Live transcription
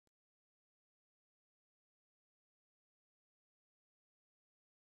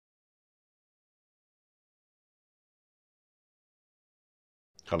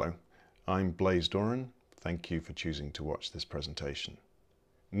Hello, I'm Blaise Doran. Thank you for choosing to watch this presentation.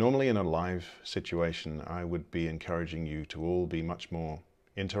 Normally in a live situation, I would be encouraging you to all be much more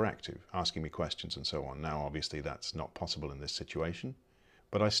interactive, asking me questions and so on. Now, obviously that's not possible in this situation,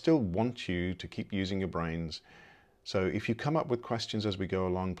 but I still want you to keep using your brains. So if you come up with questions as we go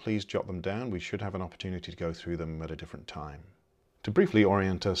along, please jot them down. We should have an opportunity to go through them at a different time. To briefly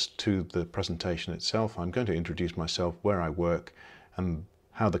orient us to the presentation itself, I'm going to introduce myself, where I work, and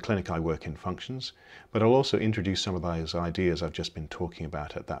how the clinic I work in functions, but I'll also introduce some of those ideas I've just been talking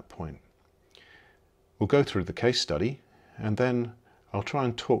about at that point. We'll go through the case study, and then I'll try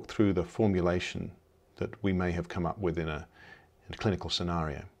and talk through the formulation that we may have come up with in a clinical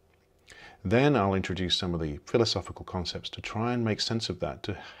scenario. Then I'll introduce some of the philosophical concepts to try and make sense of that,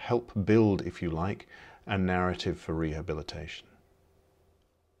 to help build, if you like, a narrative for rehabilitation.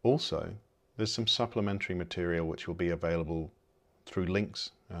 Also, there's some supplementary material which will be available through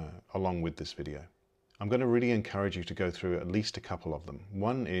links along with this video. I'm going to really encourage you to go through at least a couple of them.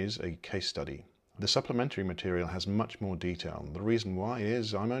 One is a case study. The supplementary material has much more detail. The reason why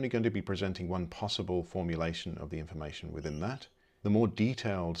is I'm only going to be presenting one possible formulation of the information within that. The more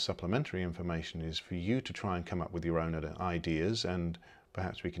detailed supplementary information is for you to try and come up with your own ideas, and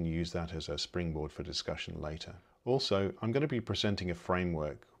perhaps we can use that as a springboard for discussion later. Also, I'm going to be presenting a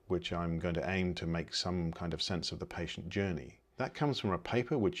framework which I'm going to aim to make some kind of sense of the patient journey. That comes from a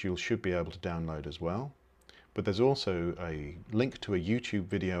paper which you should be able to download as well, but there's also a link to a YouTube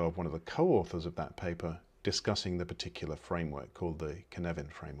video of one of the co-authors of that paper discussing the particular framework called the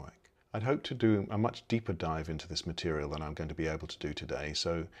Cynefin framework. I'd hope to do a much deeper dive into this material than I'm going to be able to do today,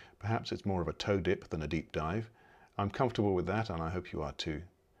 so perhaps it's more of a toe dip than a deep dive. I'm comfortable with that, and I hope you are too.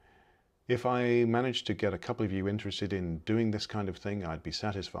 If I manage to get a couple of you interested in doing this kind of thing, I'd be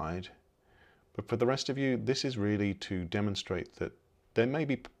satisfied. But for the rest of you, this is really to demonstrate that there may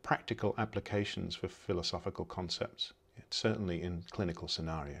be practical applications for philosophical concepts, certainly in clinical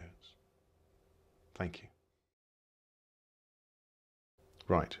scenarios. Thank you.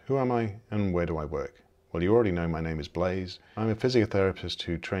 Right, who am I and where do I work? Well, you already know my name is Blaise. I'm a physiotherapist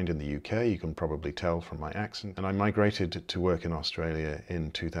who trained in the UK, you can probably tell from my accent, and I migrated to work in Australia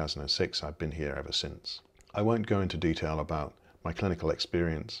in 2006. I've been here ever since. I won't go into detail about my clinical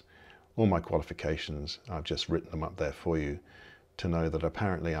experience or my qualifications. I've just written them up there for you to know that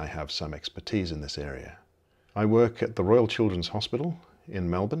apparently I have some expertise in this area. I work at the Royal Children's Hospital in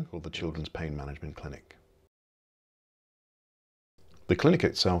Melbourne, called the Children's Pain Management Clinic. The clinic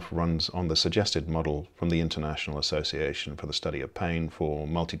itself runs on the suggested model from the International Association for the Study of Pain for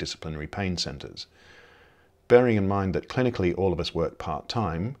multidisciplinary pain centres. Bearing in mind that clinically all of us work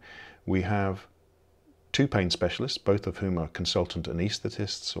part-time, we have two pain specialists, both of whom are consultant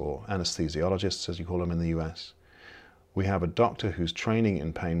anaesthetists or anesthesiologists, as you call them in the US. We have a doctor who's training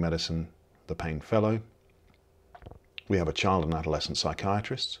in pain medicine, the pain fellow. We have a child and adolescent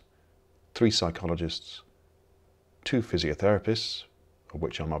psychiatrist, 3 psychologists, 2 physiotherapists, of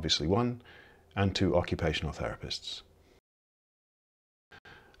which I'm obviously one, and 2 occupational therapists.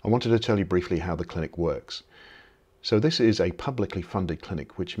 I wanted to tell you briefly how the clinic works. So this is a publicly funded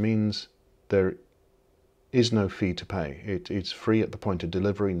clinic, which means there is no fee to pay. It's free at the point of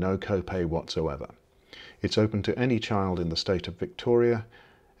delivery, no co-pay whatsoever. It's open to any child in the state of Victoria,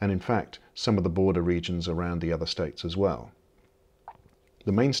 and in fact some of the border regions around the other states as well.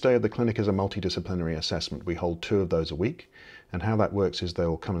 The mainstay of the clinic is a multidisciplinary assessment. We hold 2 of those a week, and how that works is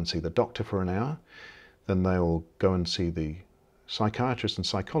they'll come and see the doctor for an hour, then they'll go and see the psychiatrist and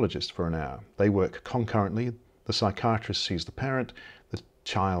psychologist for an hour. They work concurrently. The psychiatrist sees the parent, the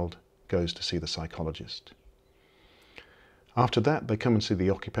child goes to see the psychologist. After that, they come and see the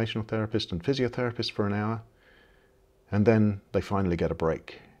occupational therapist and physiotherapist for an hour, and then they finally get a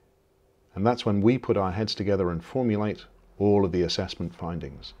break. And that's when we put our heads together and formulate all of the assessment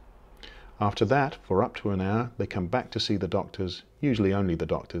findings. After that, for up to an hour, they come back to see the doctors, usually only the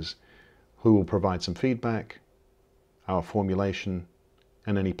doctors, who will provide some feedback, our formulation,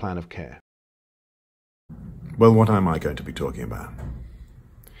 and any plan of care. Well, what am I going to be talking about?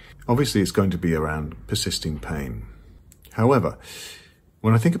 Obviously, it's going to be around persisting pain. However,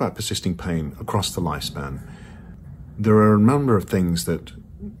 when I think about persisting pain across the lifespan, there are a number of things that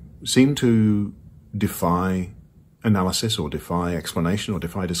seem to defy analysis or defy explanation or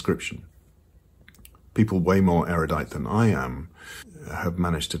defy description. People way more erudite than I am have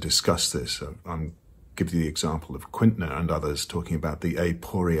managed to discuss this. I'm give you the example of Quintner and others talking about the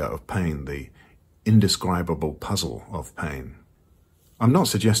aporia of pain, the indescribable puzzle of pain. I'm not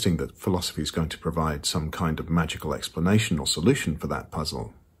suggesting that philosophy is going to provide some kind of magical explanation or solution for that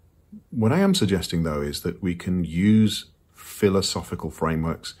puzzle. What I am suggesting, though, is that we can use philosophical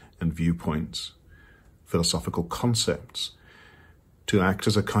frameworks and viewpoints, philosophical concepts, to act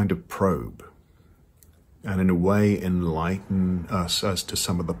as a kind of probe, and in a way enlighten us as to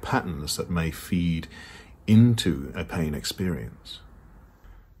some of the patterns that may feed into a pain experience.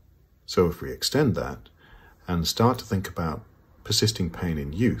 So if we extend that and start to think about persisting pain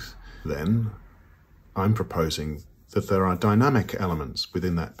in youth, then I'm proposing that there are dynamic elements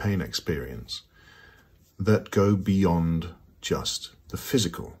within that pain experience that go beyond just the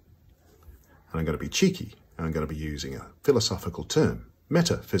physical. And I'm going to be cheeky, and I'm going to be using a philosophical term,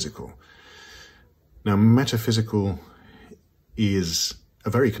 metaphysical. Now, metaphysical is a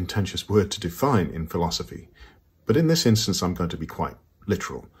very contentious word to define in philosophy, but in this instance I'm going to be quite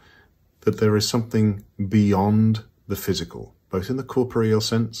literal, that there is something beyond the physical, both in the corporeal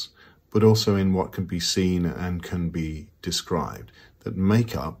sense, but also in what can be seen and can be described, that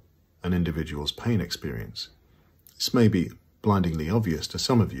make up an individual's pain experience. This may be blindingly obvious to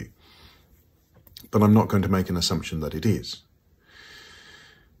some of you, but I'm not going to make an assumption that it is.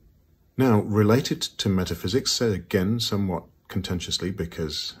 Now, related to metaphysics, again, somewhat contentiously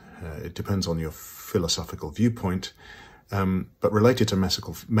because it depends on your philosophical viewpoint, but related to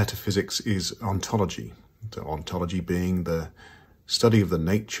metaphysics is ontology. So ontology being the study of the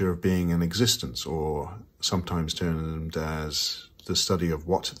nature of being and existence, or sometimes termed as the study of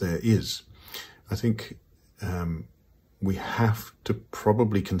what there is. I think we have to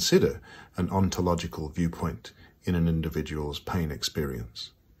probably consider an ontological viewpoint in an individual's pain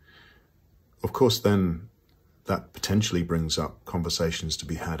experience. Of course, then, that potentially brings up conversations to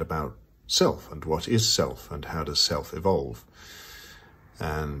be had about self, and what is self, and how does self evolve.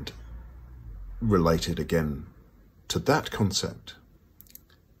 And related again to that concept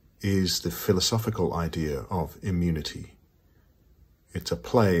is the philosophical idea of immunity. It's a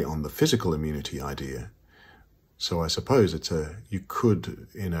play on the physical immunity idea. So I suppose you could,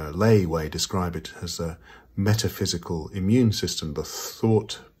 in a lay way, describe it as a metaphysical immune system, the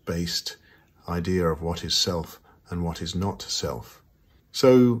thought-based idea of what is self and what is not self.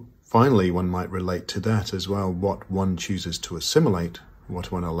 So finally, one might relate to that as well, what one chooses to assimilate,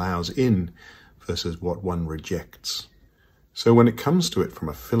 what one allows in, versus what one rejects. So when it comes to it from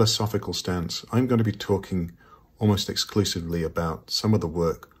a philosophical stance, I'm going to be talking almost exclusively about some of the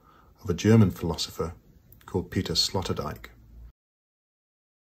work of a German philosopher called Peter Sloterdijk.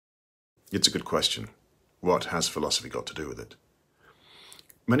 It's a good question. What has philosophy got to do with it?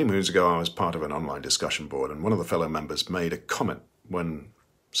 Many moons ago, I was part of an online discussion board, and one of the fellow members made a comment when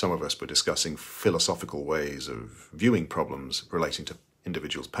some of us were discussing philosophical ways of viewing problems relating to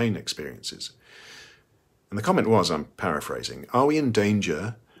individuals' pain experiences. And the comment was, I'm paraphrasing, are we in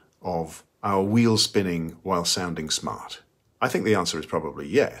danger of our wheels spinning while sounding smart? I think the answer is probably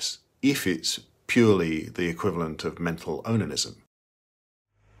yes, if it's purely the equivalent of mental onanism.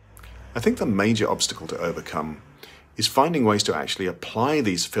 I think the major obstacle to overcome is finding ways to actually apply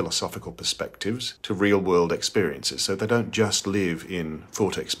these philosophical perspectives to real-world experiences so they don't just live in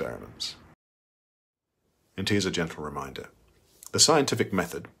thought experiments. And here's a gentle reminder. The scientific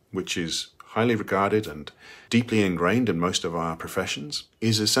method, which is highly regarded and deeply ingrained in most of our professions,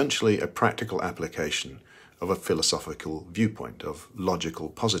 is essentially a practical application of a philosophical viewpoint, of logical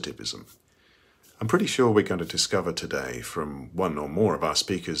positivism. I'm pretty sure we're going to discover today from one or more of our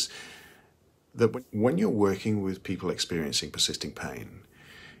speakers that when you're working with people experiencing persisting pain,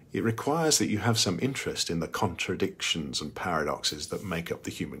 it requires that you have some interest in the contradictions and paradoxes that make up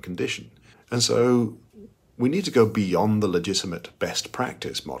the human condition. And so we need to go beyond the legitimate best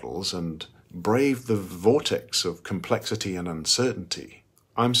practice models and brave the vortex of complexity and uncertainty.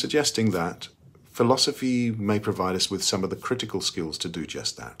 I'm suggesting that philosophy may provide us with some of the critical skills to do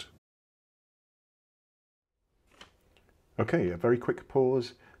just that. Okay, a very quick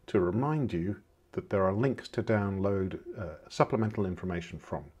pause to remind you that there are links to download supplemental information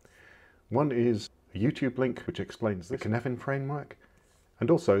from. One is a YouTube link which explains the Cynefin framework and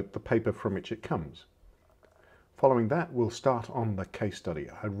also the paper from which it comes. Following that, we'll start on the case study.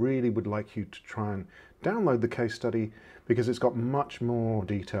 I really would like you to try and download the case study because it's got much more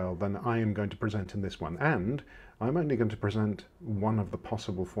detail than I am going to present in this one, and I'm only going to present one of the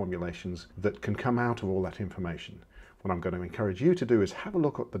possible formulations that can come out of all that information. What I'm going to encourage you to do is have a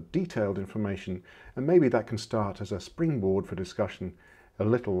look at the detailed information, and maybe that can start as a springboard for discussion a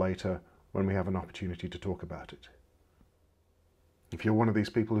little later when we have an opportunity to talk about it. If you're one of these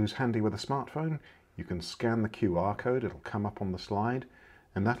people who's handy with a smartphone, you can scan the QR code, it'll come up on the slide,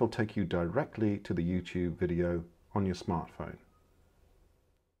 and that'll take you directly to the YouTube video on your smartphone.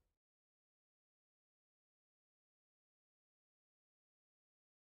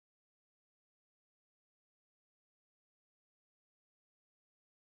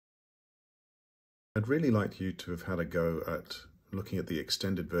 I'd really like you to have had a go at looking at the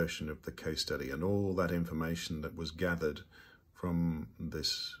extended version of the case study and all that information that was gathered from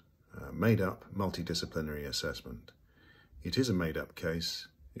this made-up multidisciplinary assessment. It is a made-up case.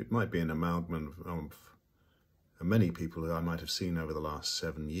 It might be an amalgam of many people who I might have seen over the last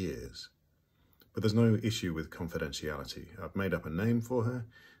 7 years. But there's no issue with confidentiality. I've made up a name for her.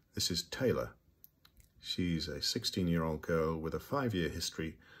 This is Taylor. She's a 16-year-old girl with a 5-year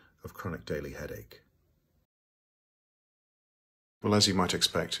history of chronic daily headache. Well, as you might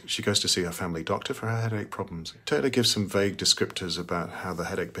expect, she goes to see her family doctor for her headache problems. Taylor gives some vague descriptors about how the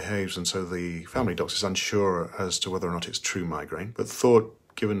headache behaves, and so the family doctor's unsure as to whether or not it's true migraine, but thought,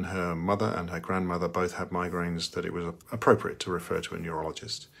 given her mother and her grandmother both had migraines, that it was appropriate to refer to a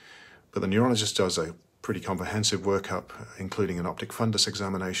neurologist. But the neurologist does a pretty comprehensive workup, including an optic fundus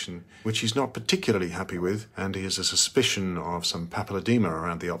examination, which he's not particularly happy with, and he has a suspicion of some papilledema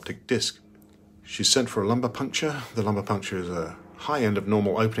around the optic disc. She's sent for a lumbar puncture. The lumbar puncture is a high end of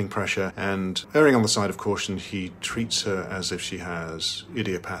normal opening pressure, and erring on the side of caution, he treats her as if she has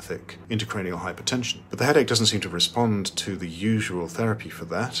idiopathic intracranial hypertension. But the headache doesn't seem to respond to the usual therapy for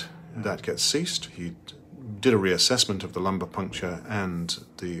that. That gets ceased. He did a reassessment of the lumbar puncture and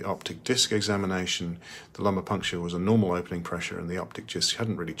the optic disc examination. The lumbar puncture was a normal opening pressure and the optic disc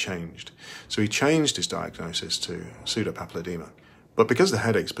hadn't really changed. So he changed his diagnosis to pseudopapilledema. But because the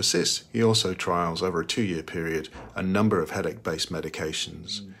headaches persist, he also trials over a 2-year period a number of headache-based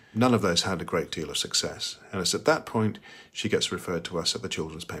medications. None of those had a great deal of success. And it's at that point she gets referred to us at the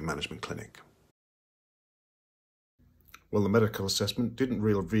Children's Pain Management Clinic. Well, the medical assessment didn't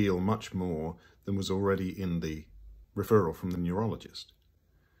reveal much more than was already in the referral from the neurologist.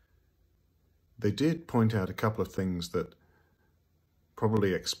 They did point out a couple of things that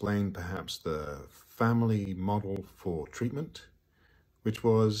probably explain perhaps the family model for treatment, which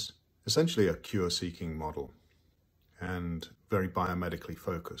was essentially a cure-seeking model and very biomedically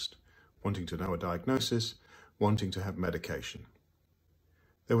focused, wanting to know a diagnosis, wanting to have medication.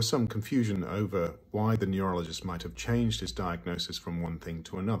 There was some confusion over why the neurologist might have changed his diagnosis from one thing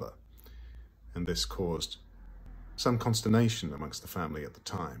to another, and this caused some consternation amongst the family at the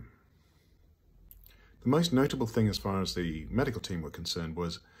time. The most notable thing as far as the medical team were concerned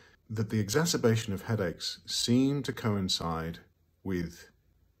was that the exacerbation of headaches seemed to coincide with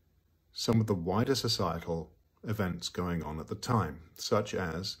some of the wider societal events going on at the time, such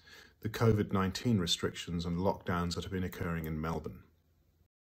as the COVID-19 restrictions and lockdowns that have been occurring in Melbourne.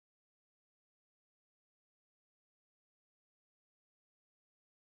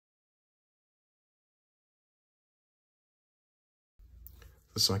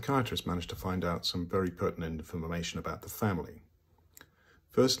 The psychiatrist managed to find out some very pertinent information about the family.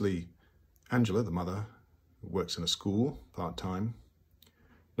 Firstly, Angela, the mother, works in a school part-time,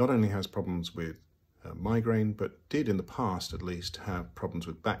 not only has problems with migraine, but did in the past at least have problems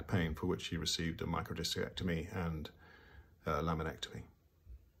with back pain, for which she received a microdiscectomy and laminectomy.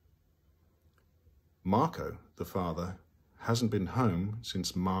 Marco, the father, hasn't been home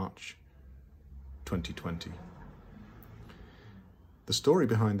since March 2020. The story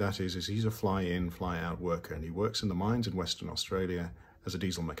behind that is he's a fly-in, fly-out worker, and he works in the mines in Western Australia as a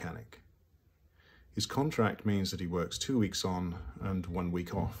diesel mechanic. His contract means that he works 2 weeks on and 1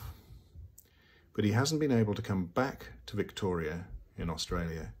 week off. But he hasn't been able to come back to Victoria in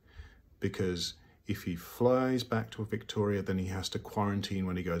Australia because if he flies back to Victoria, then he has to quarantine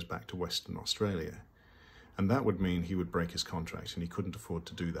when he goes back to Western Australia. And that would mean he would break his contract, and he couldn't afford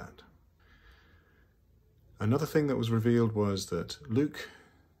to do that. Another thing that was revealed was that Luke,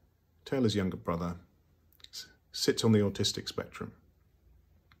 Taylor's younger brother, sits on the autistic spectrum.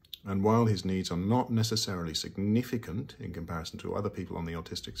 And while his needs are not necessarily significant in comparison to other people on the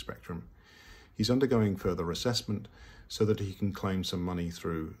autistic spectrum, he's undergoing further assessment so that he can claim some money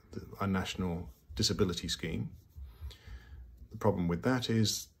through a national disability scheme. The problem with that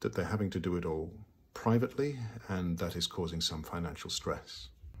is that they're having to do it all privately, and that is causing some financial stress.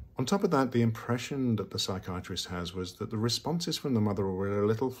 On top of that, the impression that the psychiatrist has was that the responses from the mother were a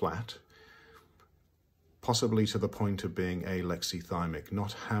little flat, possibly to the point of being alexithymic,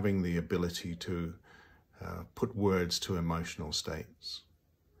 not having the ability to put words to emotional states.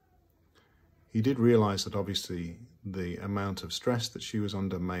 He did realize that obviously the amount of stress that she was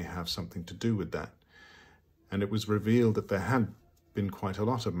under may have something to do with that, and it was revealed that there had been quite a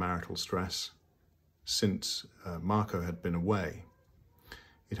lot of marital stress since Marco had been away.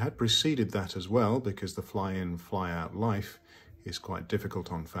 It had preceded that as well, because the fly-in, fly-out life is quite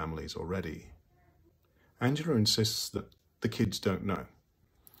difficult on families already. Angela insists that the kids don't know.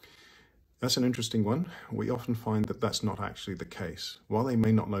 That's an interesting one. We often find that that's not actually the case. While they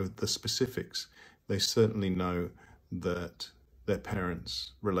may not know the specifics, they certainly know that their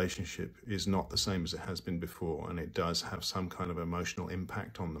parents' relationship is not the same as it has been before, and it does have some kind of emotional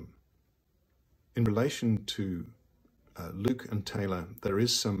impact on them. In relation to Luke and Taylor, there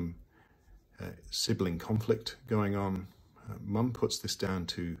is some sibling conflict going on. Mum puts this down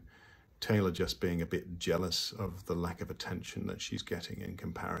to Taylor just being a bit jealous of the lack of attention that she's getting in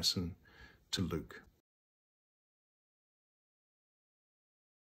comparison to Luke.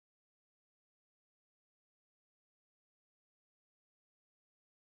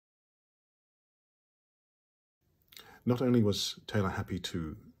 Not only was Taylor happy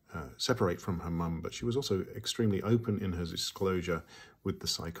to separate from her mum, but she was also extremely open in her disclosure with the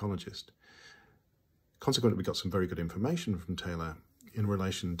psychologist. Consequently, we got some very good information from Taylor in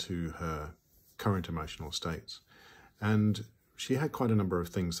relation to her current emotional states. And she had quite a number of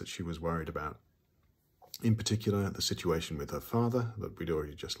things that she was worried about. In particular, the situation with her father that we'd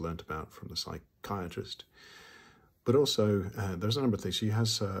already just learnt about from the psychiatrist. But also, there's a number of things. She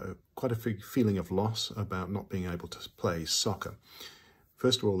has quite a feeling of loss about not being able to play soccer.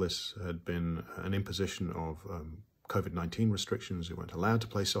 First of all, this had been an imposition of COVID-19 restrictions. We weren't allowed to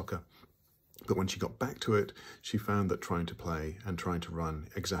play soccer. But when she got back to it, she found that trying to play and trying to run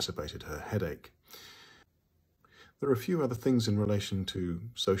exacerbated her headache. There are a few other things in relation to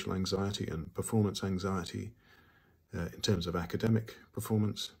social anxiety and performance anxiety in terms of academic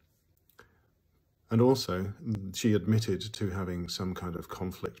performance. And also, she admitted to having some kind of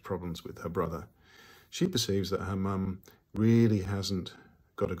conflict problems with her brother. She perceives that her mum really hasn't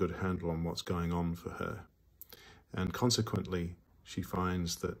got a good handle on what's going on for her. And consequently, she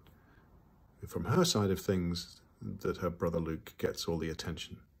finds that from her side of things, that her brother Luke gets all the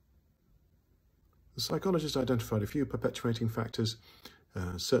attention. The psychologist identified a few perpetuating factors.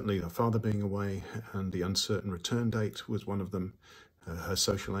 Certainly her father being away and the uncertain return date was one of them. Her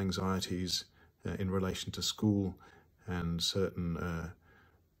social anxieties in relation to school and certain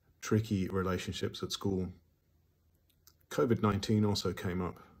tricky relationships at school. COVID-19 also came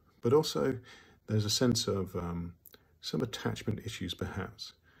up, but also there's a sense of some attachment issues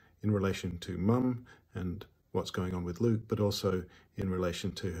perhaps in relation to mum and what's going on with Luke, but also in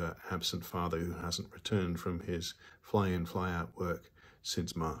relation to her absent father who hasn't returned from his fly-in, fly-out work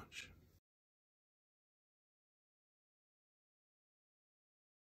since March.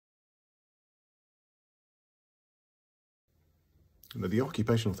 The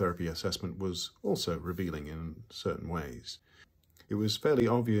occupational therapy assessment was also revealing in certain ways. It was fairly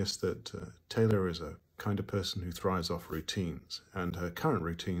obvious that Taylor is a kind of person who thrives off routines, and her current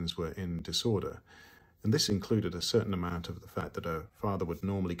routines were in disorder. And this included a certain amount of the fact that her father would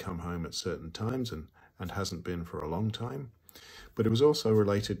normally come home at certain times and hasn't been for a long time. But it was also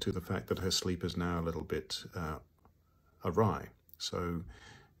related to the fact that her sleep is now a little bit awry. So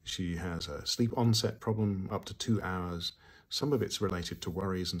she has a sleep onset problem up to 2 hours. Some of it's related to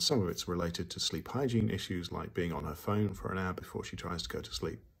worries and some of it's related to sleep hygiene issues like being on her phone for an hour before she tries to go to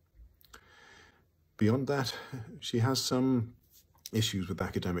sleep. Beyond that, she has some issues with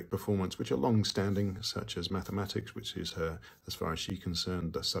academic performance which are long-standing, such as mathematics, which is her, as far as she's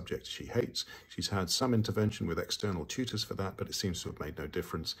concerned, the subject she hates. She's had some intervention with external tutors for that, but it seems to have made no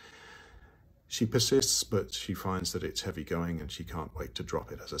difference. She persists, but she finds that it's heavy going and she can't wait to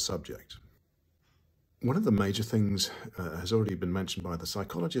drop it as a subject. One of the major things has already been mentioned by the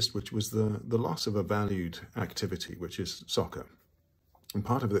psychologist, which was the loss of a valued activity, which is soccer. And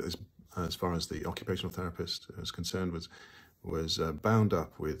part of it is, as far as the occupational therapist is concerned, was bound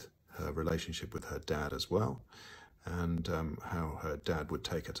up with her relationship with her dad as well, and how her dad would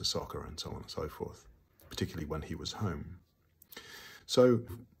take her to soccer and so on and so forth, particularly when he was home. So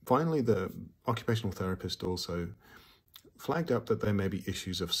finally, the occupational therapist also flagged up that there may be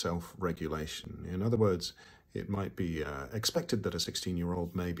issues of self-regulation. In other words, it might be expected that a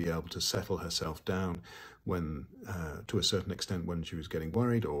 16-year-old may be able to settle herself down when, to a certain extent, when she was getting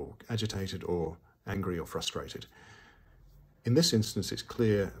worried or agitated or angry or frustrated. In this instance, it's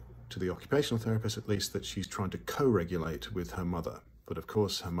clear to the occupational therapist, at least, that she's trying to co-regulate with her mother. But of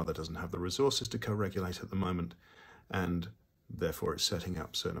course, her mother doesn't have the resources to co-regulate at the moment, and therefore it's setting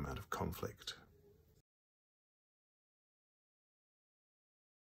up a certain amount of conflict.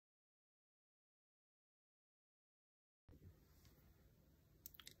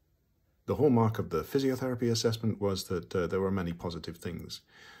 The hallmark of the physiotherapy assessment was that there were many positive things.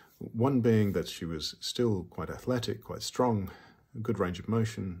 One being that she was still quite athletic, quite strong, a good range of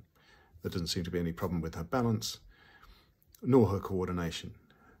motion. There doesn't seem to be any problem with her balance, nor her coordination.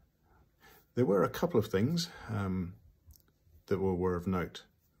 There were a couple of things that were of note.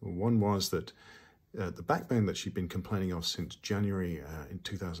 One was that the back pain that she'd been complaining of since January in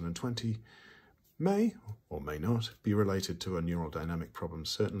 2020 may or may not be related to a neural dynamic problem.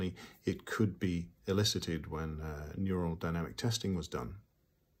 Certainly it could be elicited when neural dynamic testing was done.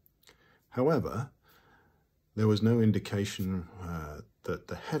 However, there was no indication that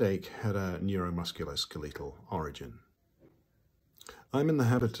the headache had a neuromusculoskeletal origin. I'm in the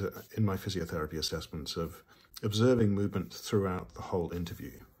habit, in my physiotherapy assessments, of observing movement throughout the whole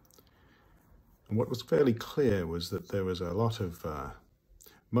interview. And what was fairly clear was that there was a lot of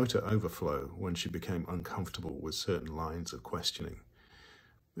motor overflow when she became uncomfortable with certain lines of questioning.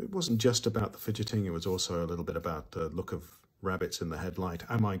 It wasn't just about the fidgeting, it was also a little bit about the look of rabbits in the headlight.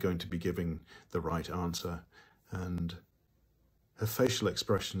 Am I going to be giving the right answer? And her facial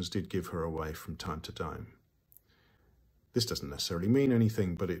expressions did give her away from time to time. This doesn't necessarily mean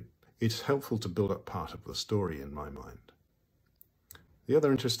anything, but it's helpful to build up part of the story in my mind. The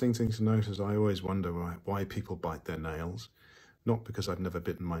other interesting thing to note is I always wonder why people bite their nails. Not because I've never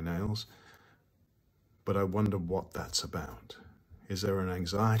bitten my nails, but I wonder what that's about. Is there an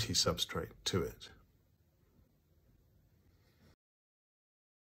anxiety substrate to it?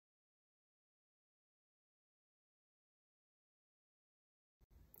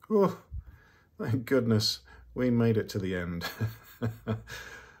 Oh, thank goodness we made it to the end.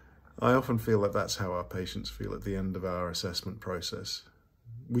 I often feel that that's how our patients feel at the end of our assessment process.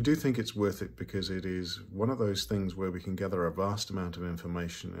 We do think it's worth it because it is one of those things where we can gather a vast amount of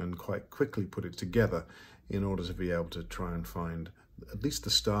information and quite quickly put it together in order to be able to try and find at least the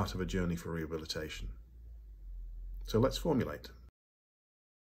start of a journey for rehabilitation. So let's formulate.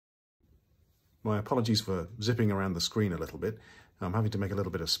 My apologies for zipping around the screen a little bit. I'm having to make a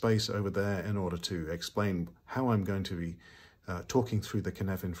little bit of space over there in order to explain how I'm going to be talking through the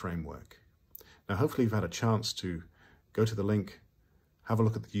Cynefin framework. Now, hopefully you've had a chance to go to the link, have a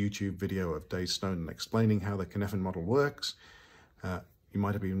look at the YouTube video of Dave Snowden explaining how the Cynefin model works. You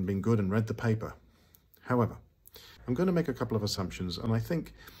might have even been good and read the paper. However, I'm going to make a couple of assumptions, and I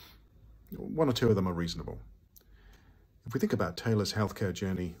think one or two of them are reasonable. If we think about Taylor's healthcare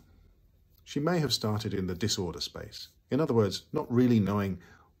journey, she may have started in the disorder space. In other words, not really knowing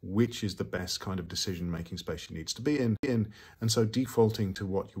which is the best kind of decision-making space she needs to be in, and so defaulting to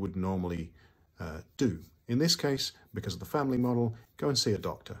what you would normally do. In this case, because of the family model, go and see a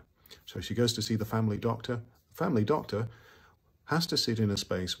doctor. So she goes to see the family doctor. The family doctor has to sit in a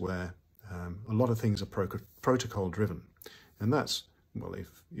space where a lot of things are protocol-driven. And that's, well,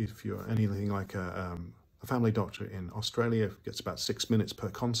 if you're anything like a family doctor in Australia, it gets about 6 minutes per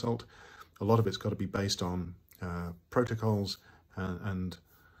consult. A lot of it's got to be based on protocols and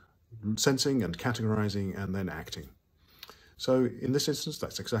sensing and categorizing and then acting. So in this instance,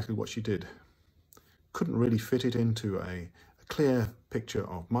 that's exactly what she did. Couldn't really fit it into a clear picture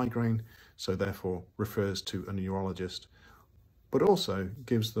of migraine, so therefore refers to a neurologist, but also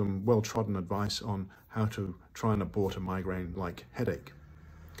gives them well-trodden advice on how to try and abort a migraine-like headache.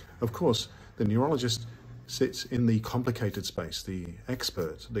 Of course, the neurologist sits in the complicated space, the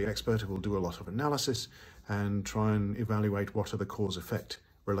expert who will do a lot of analysis and try and evaluate what are the cause-effect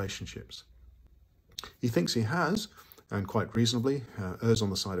relationships. He thinks he has, and quite reasonably, errs on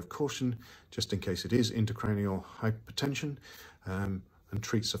the side of caution, just in case it is intracranial hypertension, and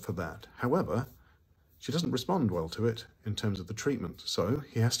treats her for that. However, she doesn't respond well to it in terms of the treatment, so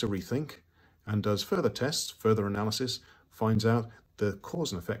he has to rethink and does further tests, further analysis, finds out the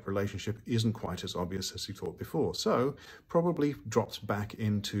cause and effect relationship isn't quite as obvious as he thought before, so probably drops back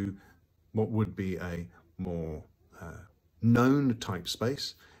into what would be a more known type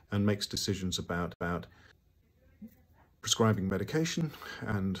space and makes decisions about prescribing medication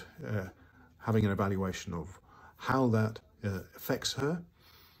and having an evaluation of how that affects her,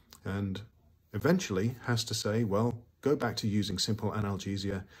 and eventually has to say, well, go back to using simple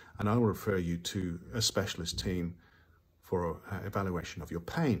analgesia and I'll refer you to a specialist team for evaluation of your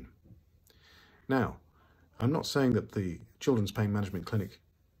pain. Now, I'm not saying that the Children's Pain Management Clinic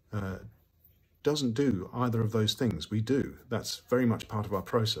doesn't do either of those things. We do. That's very much part of our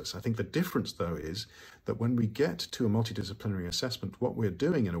process. I think the difference, though, is that when we get to a multidisciplinary assessment, what we're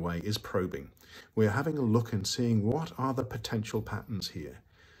doing, in a way, is probing. We're having a look and seeing what are the potential patterns here.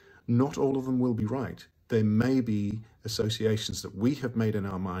 Not all of them will be right. There may be associations that we have made in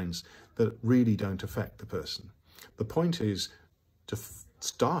our minds that really don't affect the person. The point is to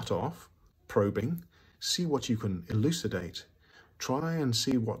start off probing, see what you can elucidate, try and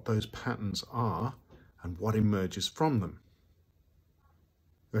see what those patterns are and what emerges from them.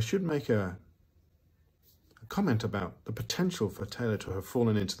 I should make a comment about the potential for Taylor to have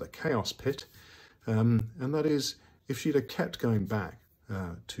fallen into the chaos pit, and that is if she'd have kept going back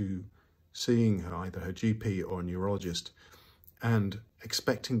to seeing either her GP or a neurologist and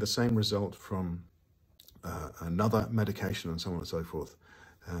expecting the same result from another medication and so on and so forth,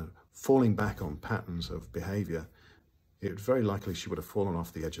 falling back on patterns of behavior, it's very likely she would have fallen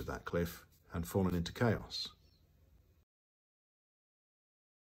off the edge of that cliff and fallen into chaos.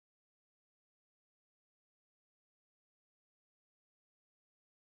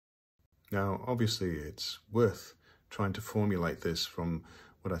 Now, obviously, it's worth trying to formulate this from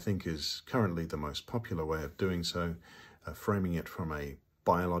what I think is currently the most popular way of doing so, framing it from a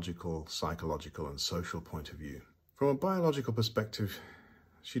biological, psychological, and social point of view. From a biological perspective,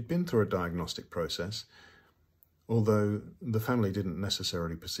 she'd been through a diagnostic process, although the family didn't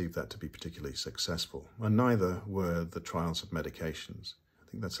necessarily perceive that to be particularly successful, and neither were the trials of medications.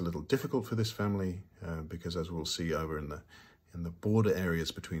 I think that's a little difficult for this family because, as we'll see over in the border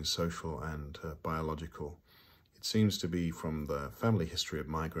areas between social and biological, it seems to be from the family history of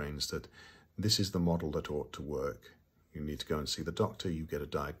migraines that this is the model that ought to work. You need to go and see the doctor, you get a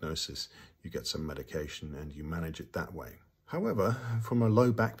diagnosis, you get some medication, and you manage it that way. However, from a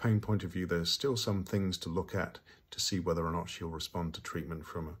low back pain point of view, there's still some things to look at to see whether or not she'll respond to treatment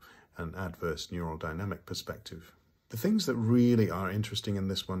from an adverse neural dynamic perspective. The things that really are interesting in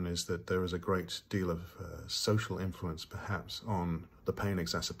this one is that there is a great deal of social influence perhaps on the pain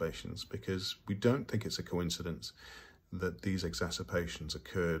exacerbations, because we don't think it's a coincidence that these exacerbations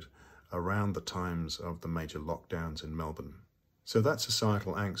occurred around the times of the major lockdowns in Melbourne. So that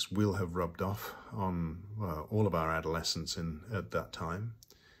societal angst will have rubbed off on all of our adolescents at that time.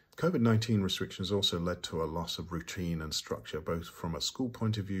 COVID-19 restrictions also led to a loss of routine and structure, both from a school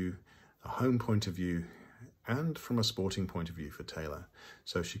point of view, a home point of view, and from a sporting point of view for Taylor.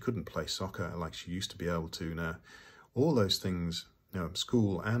 So she couldn't play soccer like she used to be able to. Now, all those things,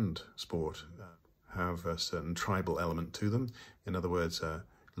 school and sport, have a certain tribal element to them. In other words,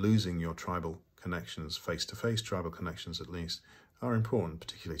 losing your tribal connections, face-to-face tribal connections at least, are important,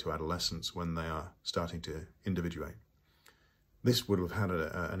 particularly to adolescents when they are starting to individuate. This would have had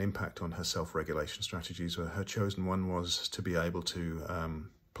an impact on her self-regulation strategies, where her chosen one was to be able to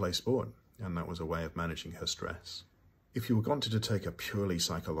play sport, and that was a way of managing her stress. If you wanted to take a purely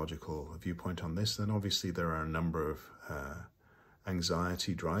psychological viewpoint on this, then obviously there are a number of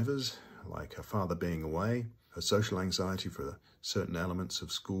anxiety drivers, like her father being away, her social anxiety for certain elements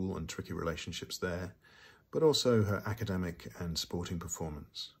of school and tricky relationships there, but also her academic and sporting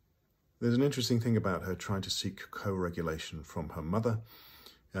performance. There's an interesting thing about her trying to seek co-regulation from her mother,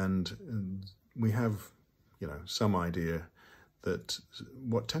 and we have, some idea that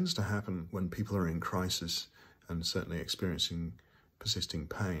what tends to happen when people are in crisis and certainly experiencing persisting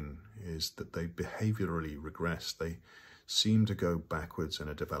pain is that they behaviorally regress. They seem to go backwards in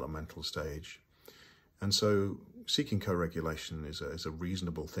a developmental stage. And so seeking co-regulation is a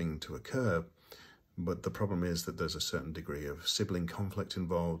reasonable thing to occur, but the problem is that there's a certain degree of sibling conflict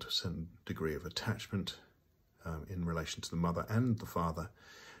involved, a certain degree of attachment in relation to the mother and the father,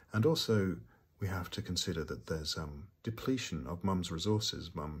 and also we have to consider that there's depletion of mum's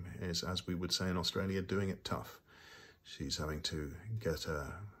resources. Mum is, as we would say in Australia, doing it tough. She's having to get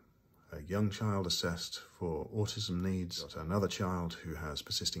a young child assessed for autism needs, got another child who has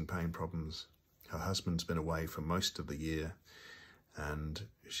persisting pain problems. Her husband's been away for most of the year, and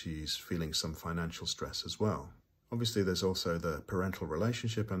she's feeling some financial stress as well. Obviously, there's also the parental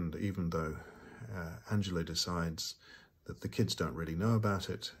relationship, and even though Angela decides that the kids don't really know about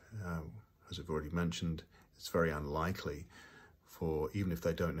it, as I've already mentioned, it's very unlikely for, even if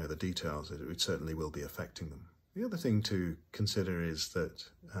they don't know the details, it certainly will be affecting them. The other thing to consider is that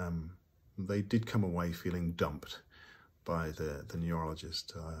they did come away feeling dumped by the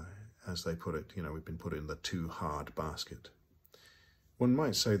neurologist. As they put it, we've been put in the too hard basket. One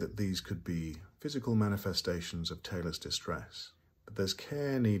might say that these could be physical manifestations of Taylor's distress, but there's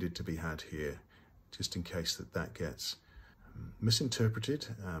care needed to be had here, just in case that gets misinterpreted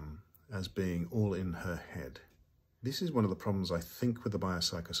as being all in her head. This is one of the problems I think with the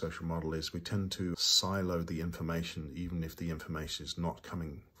biopsychosocial model is we tend to silo the information even if the information is not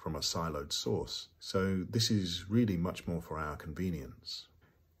coming from a siloed source. So this is really much more for our convenience.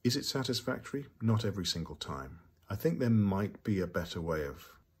 Is it satisfactory? Not every single time. I think there might be a better way of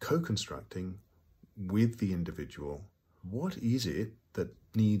co-constructing with the individual. What is it that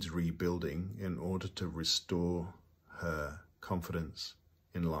needs rebuilding in order to restore her confidence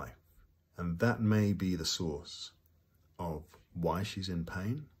in life? And that may be the source of why she's in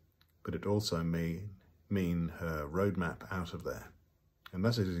pain, but it also may mean her roadmap out of there. And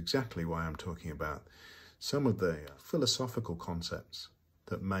that is exactly why I'm talking about some of the philosophical concepts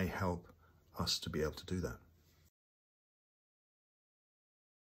that may help us to be able to do that.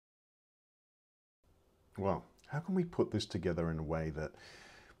 Well, how can we put this together in a way that,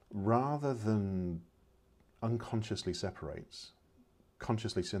 rather than unconsciously separates,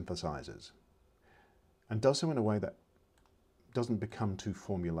 consciously synthesizes, and does so in a way that doesn't become too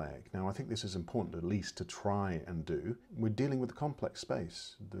formulaic. Now, I think this is important at least to try and do. We're dealing with a complex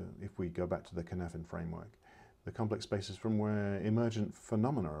space, if we go back to the Cynefin framework. The complex spaces from where emergent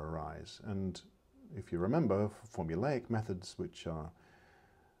phenomena arise. And if you remember, formulaic methods, which are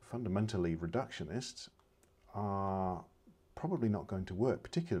fundamentally reductionists, are probably not going to work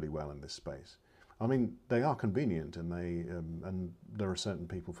particularly well in this space. I mean, they are convenient, and and there are certain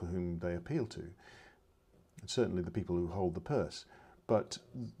people for whom they appeal to. Certainly the people who hold the purse, but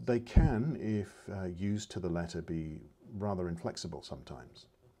they can, if used to the letter, be rather inflexible sometimes.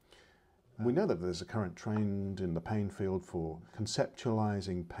 We know that there's a current trend in the pain field for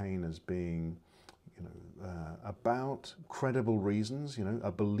conceptualizing pain as being, about credible reasons,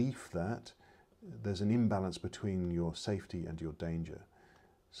 a belief that there's an imbalance between your safety and your danger.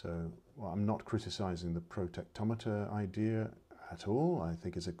 So, well, I'm not criticizing the protectometer idea at all. I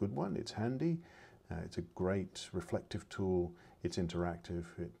think it's a good one. It's handy. It's a great reflective tool. It's interactive.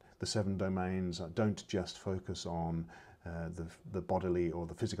 The 7 domains don't just focus on the bodily or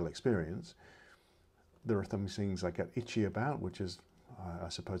the physical experience. There are some things I get itchy about, which is, I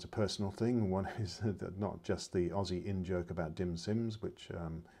suppose, a personal thing. One is not just the Aussie in-joke about dim sims, which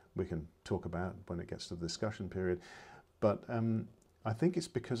we can talk about when it gets to the discussion period, but I think it's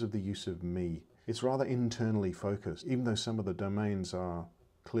because of the use of me. It's rather internally focused, even though some of the domains are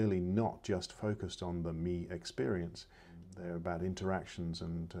clearly not just focused on the me experience. They're about interactions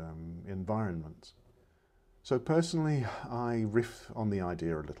and environments. So personally, I riff on the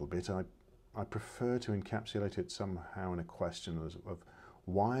idea a little bit. I prefer to encapsulate it somehow in a question of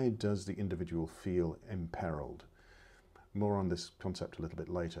why does the individual feel imperiled? More on this concept a little bit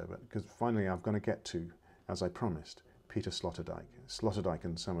later, but because finally I've got to get to, as I promised, Peter Sloterdijk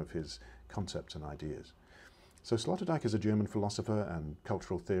and some of his concepts and ideas. So Sloterdijk is a German philosopher and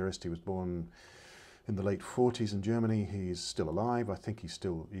cultural theorist. He was born in the late 40s in Germany. He's still alive. I think he's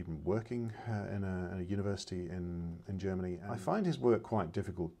still even working in a university in Germany. I find his work quite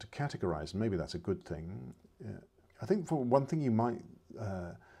difficult to categorize, and maybe that's a good thing. I think for one thing you might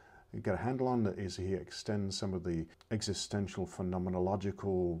get a handle on is he extends some of the existential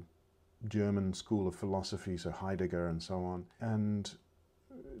phenomenological German school of philosophy, so Heidegger and so on. And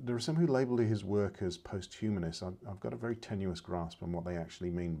there are some who label his work as post-humanist. I've got a very tenuous grasp on what they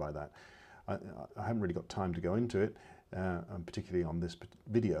actually mean by that. I haven't really got time to go into it, particularly on this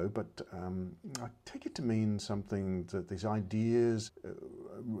video, but I take it to mean something that these ideas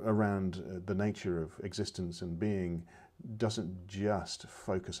around the nature of existence and being doesn't just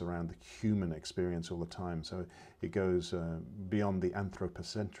focus around the human experience all the time. So it goes beyond the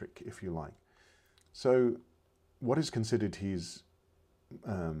anthropocentric, if you like. So what is considered his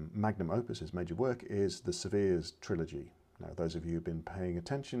magnum opus, his major work, is the Severes trilogy. Now, those of you who've been paying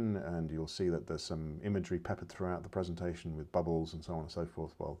attention, and you'll see that there's some imagery peppered throughout the presentation with bubbles and so on and so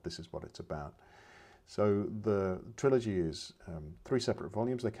forth. Well, this is what it's about. So the trilogy is 3 separate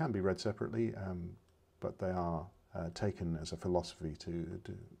volumes. They can be read separately, but they are taken as a philosophy to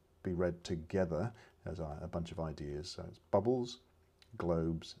be read together as a bunch of ideas. So it's bubbles,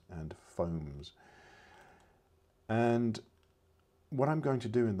 globes, and foams. And what I'm going to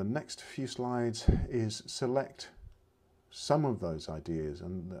do in the next few slides is select some of those ideas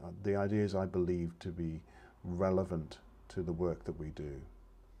and the ideas I believe to be relevant to the work that we do.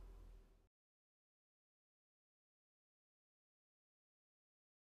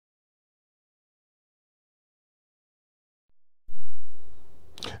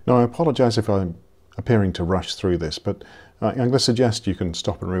 Now, I apologize if I'm appearing to rush through this, but I'm going to suggest you can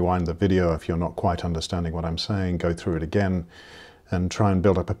stop and rewind the video if you're not quite understanding what I'm saying, go through it again, and try and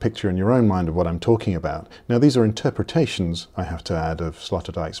build up a picture in your own mind of what I'm talking about. Now, these are interpretations, I have to add, of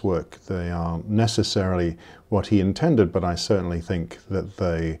Sloterdijk's work. They aren't necessarily what he intended, but I certainly think that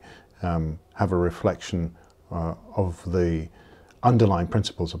they have a reflection of the underlying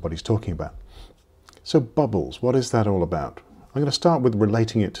principles of what he's talking about. So bubbles, what is that all about? I'm going to start with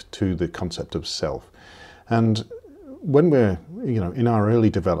relating it to the concept of self. And when we're, in our early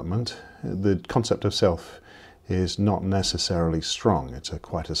development, the concept of self is not necessarily strong. It's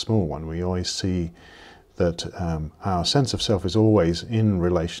quite a small one. We always see that our sense of self is always in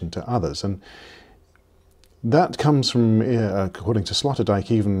relation to others. And that comes from, according to Sloterdijk,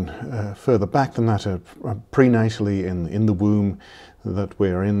 even further back than that, prenatally in the womb, that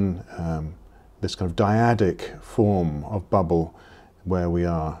we're in this kind of dyadic form of bubble where we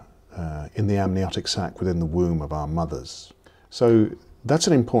are in the amniotic sac within the womb of our mothers. So That's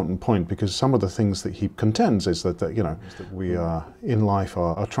an important point, because some of the things that he contends is that we are in life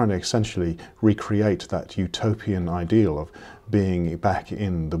are trying to essentially recreate that utopian ideal of being back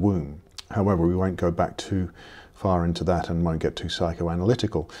in the womb. However, we won't go back too far into that and won't get too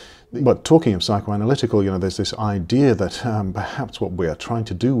psychoanalytical. But talking of psychoanalytical, there's this idea that perhaps what we are trying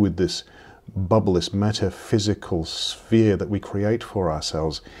to do with this bubble, this metaphysical sphere that we create for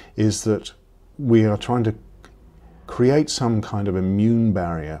ourselves, is that we are trying to create some kind of immune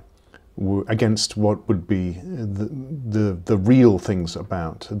barrier against what would be the real things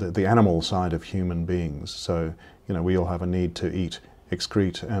about the animal side of human beings. So, we all have a need to eat,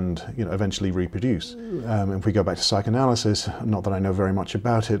 excrete, and eventually reproduce. If we go back to psychoanalysis, not that I know very much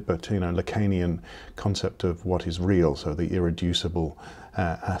about it, but Lacanian concept of what is real, so the irreducible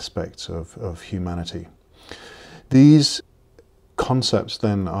aspects of humanity. These concepts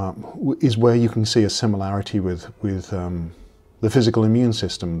then is where you can see a similarity with the physical immune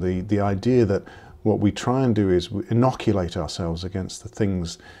system. The idea that what we try and do is inoculate ourselves against the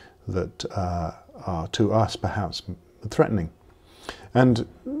things that are to us perhaps threatening. And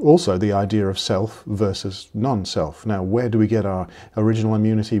also the idea of self versus non-self. Now, where do we get our original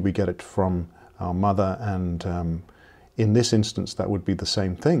immunity? We get it from our mother, and in this instance that would be the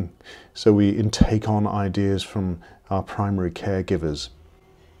same thing. So we take on ideas from our primary caregivers.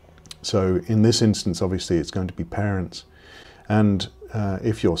 So in this instance, obviously, it's going to be parents. And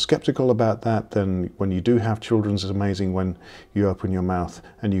if you're skeptical about that, then when you do have children, it's amazing when you open your mouth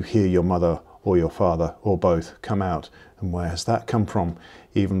and you hear your mother or your father or both come out. And where has that come from,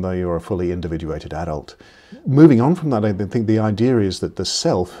 even though you're a fully individuated adult? Moving on from that, I think the idea is that the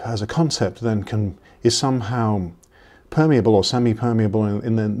self as a concept then is somehow permeable or semi-permeable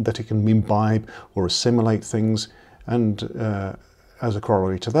in that it can imbibe or assimilate things, and as a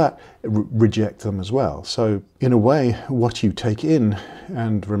corollary to that, reject them as well. So in a way, what you take in,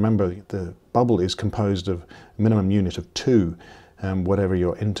 and remember the bubble is composed of a minimum unit of 2, whatever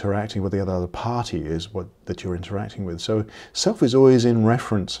you're interacting with, the other party is that you're interacting with. So self is always in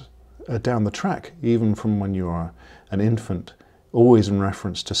reference down the track, even from when you are an infant, always in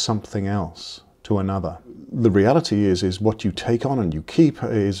reference to something else, to another. The reality is what you take on and you keep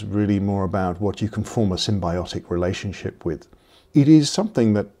is really more about what you can form a symbiotic relationship with. It is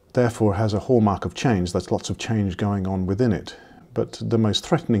something that therefore has a hallmark of change. There's lots of change going on within it. But the most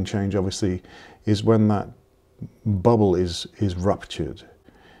threatening change, obviously, is when that bubble is ruptured.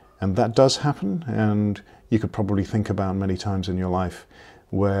 And that does happen, and you could probably think about many times in your life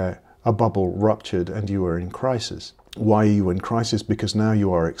where a bubble ruptured and you were in crisis. Why are you in crisis? Because now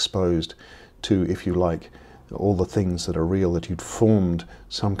you are exposed to, if you like, all the things that are real that you'd formed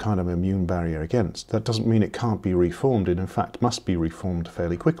some kind of immune barrier against. That doesn't mean it can't be reformed. It in fact must be reformed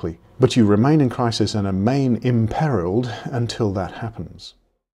fairly quickly. But you remain in crisis and remain imperiled until that happens.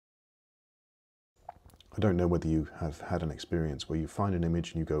 I don't know whether you have had an experience where you find an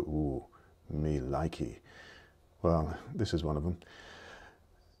image and you go, ooh, me likey. Well, this is one of them.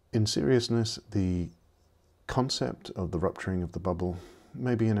 In seriousness, the concept of the rupturing of the bubble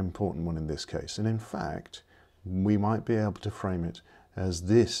may be an important one in this case. And in fact, we might be able to frame it as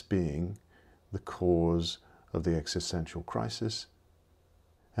this being the cause of the existential crisis,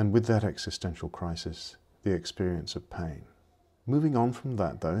 and with that existential crisis, the experience of pain. Moving on from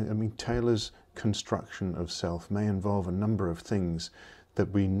that though, Taylor's construction of self may involve a number of things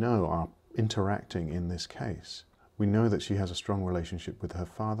that we know are interacting in this case. We know that she has a strong relationship with her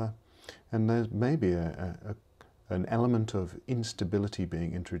father, and there may be an element of instability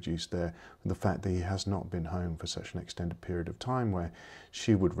being introduced there, with the fact that he has not been home for such an extended period of time, where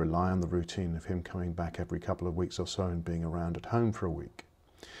she would rely on the routine of him coming back every couple of weeks or so and being around at home for a week.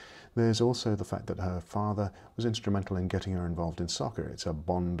 There's also the fact that her father was instrumental in getting her involved in soccer. It's a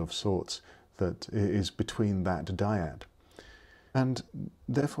bond of sorts that is between that dyad. And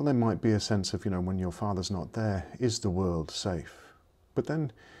therefore there might be a sense of, when your father's not there, is the world safe? But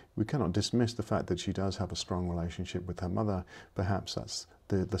then we cannot dismiss the fact that she does have a strong relationship with her mother. Perhaps that's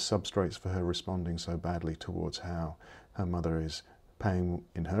the substrates for her responding so badly towards how her mother is paying,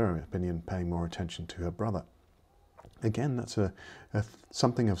 in her opinion, paying more attention to her brother. Again, that's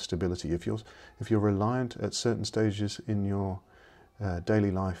something of stability. If you're reliant at certain stages in your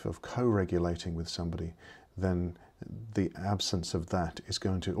daily life of co-regulating with somebody, then the absence of that is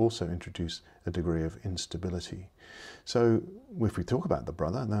going to also introduce a degree of instability. So if we talk about the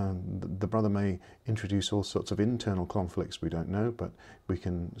brother, the brother may introduce all sorts of internal conflicts we don't know, but we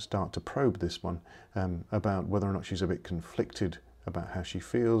can start to probe this one about whether or not she's a bit conflicted about how she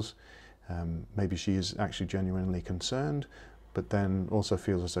feels. Maybe she is actually genuinely concerned, but then also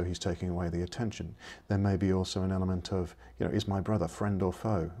feels as though he's taking away the attention. There may be also an element of, is my brother friend or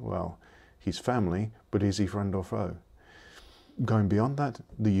foe? Well, he's family, but is he friend or foe? Going beyond that,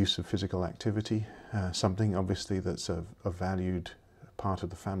 the use of physical activity, something obviously that's a valued part of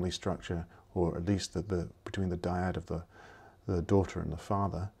the family structure, or at least between the dyad of the daughter and the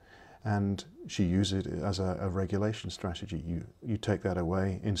father, and she uses it as a regulation strategy. You take that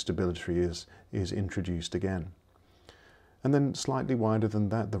away, instability is introduced again. And then slightly wider than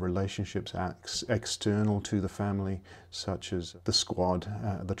that, the relationships external to the family, such as the squad,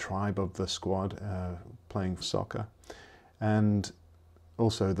 the tribe of the squad playing soccer, and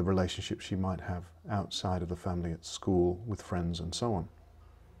also the relationships she might have outside of the family at school, with friends and so on.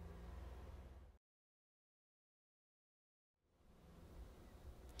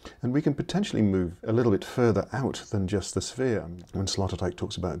 And we can potentially move a little bit further out than just the sphere. When Sloterdijk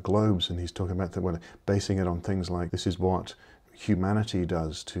talks about globes, and he's talking about basing it on things like, this is what humanity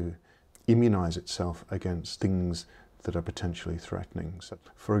does to immunize itself against things that are potentially threatening. So,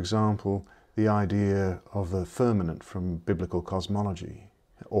 for example, the idea of the firmament from biblical cosmology,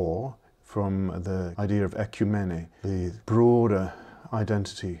 or from the idea of ecumene, the broader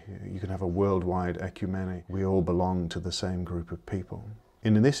identity. You can have a worldwide ecumene. We all belong to the same group of people.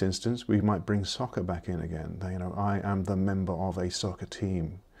 In this instance, we might bring soccer back in again. I am the member of a soccer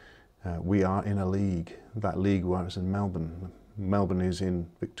team. We are in a league. That league was in Melbourne. Melbourne is in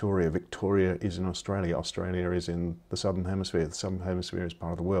Victoria. Victoria is in Australia. Australia is in the Southern Hemisphere. The Southern Hemisphere is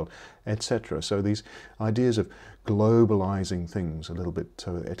part of the world, etc. So these ideas of globalizing things a little bit,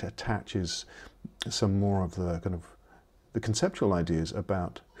 so it attaches some more of the kind of the conceptual ideas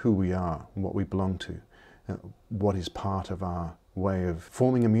about who we are, what we belong to, what is part of our way of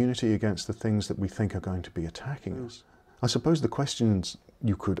forming immunity against the things that we think are going to be attacking us. I suppose the questions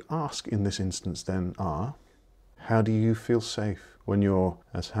you could ask in this instance then are, how do you feel safe when your,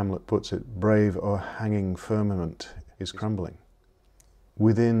 as Hamlet puts it, brave or hanging firmament is crumbling?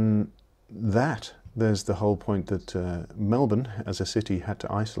 Within that, there's the whole point that Melbourne as a city had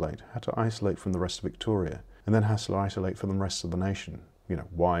to isolate from the rest of Victoria, and then has to isolate from the rest of the nation.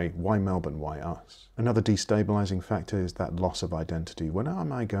 Why Melbourne, why us? Another destabilizing factor is that loss of identity. When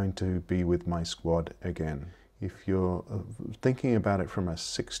am I going to be with my squad again? If you're thinking about it from a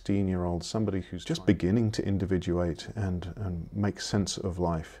 16-year-old, somebody who's just beginning to individuate and make sense of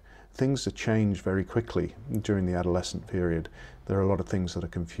life, things that change very quickly during the adolescent period. There are a lot of things that are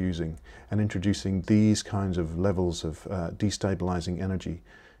confusing, and introducing these kinds of levels of destabilizing energy.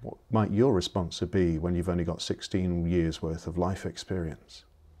 What might your response be when you've only got 16 years worth of life experience?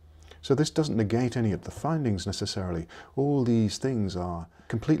 So this doesn't negate any of the findings necessarily. All these things are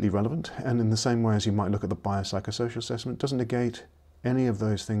completely relevant, and in the same way as you might look at the biopsychosocial assessment, doesn't negate any of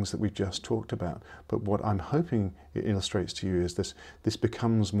those things that we've just talked about. But what I'm hoping it illustrates to you is this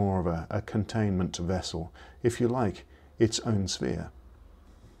becomes more of a containment vessel, if you like, its own sphere.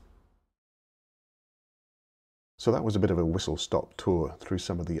 So that was a bit of a whistle-stop tour through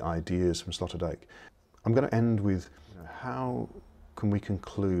some of the ideas from Sloterdijk. I'm going to end with, how can we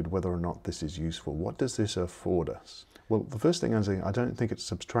conclude whether or not this is useful? What does this afford us? Well, the first thing I'm saying, I don't think it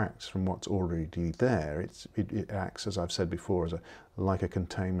subtracts from what's already there. It acts, as I've said before, as like a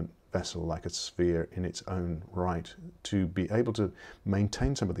containment vessel, like a sphere in its own right, to be able to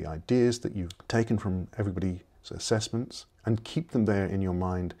maintain some of the ideas that you've taken from everybody's assessments and keep them there in your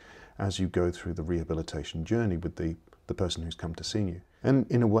mind as you go through the rehabilitation journey with the person who's come to see you. And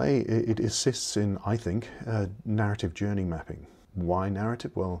in a way, it assists in, I think, narrative journey mapping. Why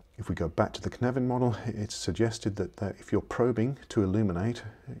narrative? Well, if we go back to the Knevin model, it's suggested that if you're probing to illuminate,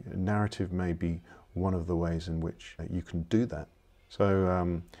 narrative may be one of the ways in which you can do that.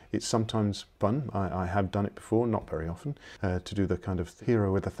 So it's sometimes fun, I have done it before, not very often, to do the kind of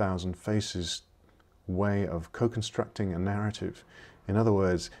hero with 1,000 faces way of co-constructing a narrative. In other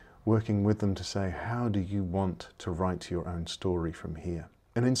words, working with them to say, how do you want to write your own story from here?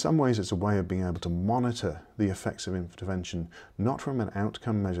 And in some ways it's a way of being able to monitor the effects of intervention, not from an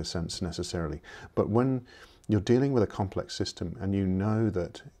outcome measure sense necessarily, but when you're dealing with a complex system and you know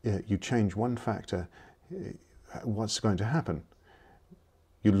that you change one factor, what's going to happen?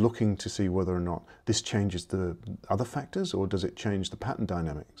 You're looking to see whether or not this changes the other factors, or does it change the pattern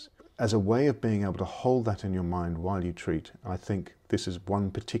dynamics? As a way of being able to hold that in your mind while you treat, I think this is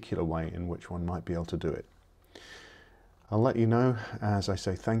one particular way in which one might be able to do it. I'll let you know, as I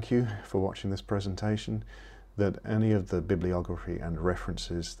say thank you for watching this presentation, that any of the bibliography and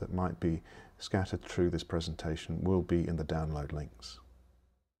references that might be scattered through this presentation will be in the download links.